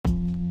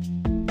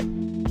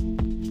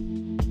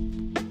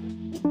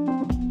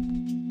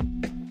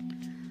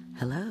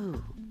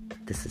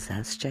This is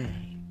SJ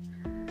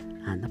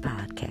on the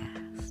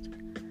podcast.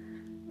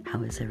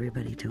 How is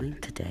everybody doing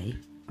today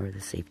or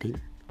this evening?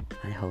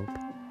 I hope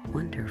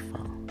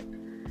wonderful.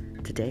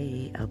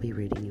 Today I'll be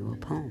reading you a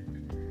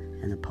poem,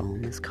 and the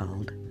poem is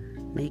called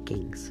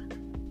Makings.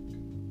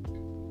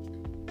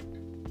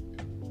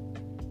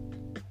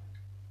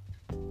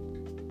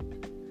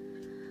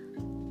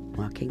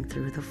 Walking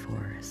through the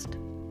forest,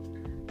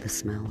 the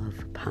smell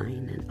of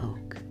pine and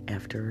oak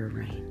after a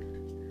rain.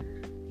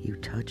 You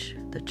touch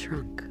the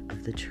trunk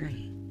of the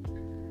tree.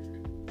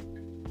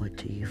 What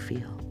do you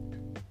feel?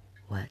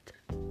 Wet,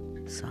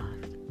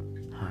 soft,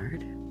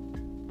 hard?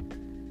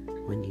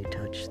 When you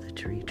touch the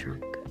tree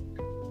trunk?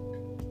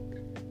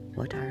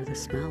 What are the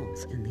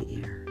smells in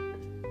the air?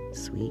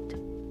 Sweet,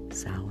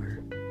 sour,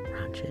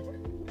 rancid?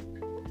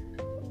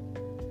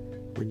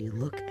 When you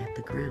look at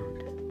the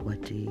ground,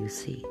 what do you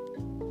see?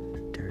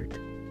 Dirt,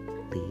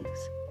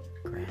 leaves,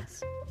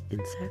 grass,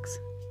 insects?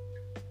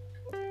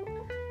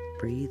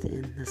 Breathe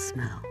in the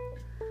smell,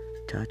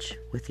 touch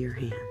with your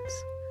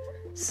hands,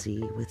 see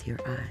with your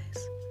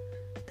eyes.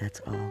 That's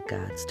all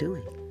God's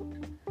doing.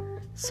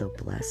 So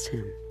bless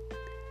Him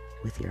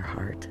with your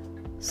heart,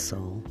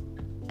 soul,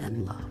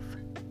 and love.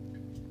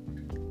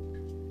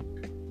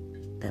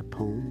 That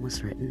poem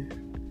was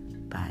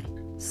written by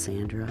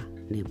Sandra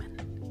Neumann.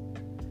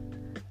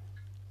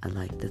 I'd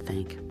like to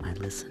thank my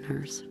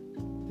listeners,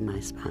 my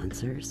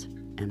sponsors,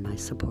 and my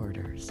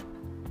supporters.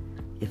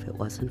 If it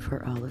wasn't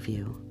for all of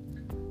you,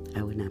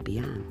 I would not be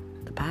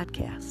on the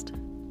podcast.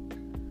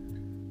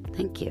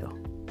 Thank you.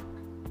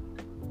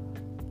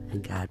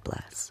 And God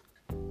bless.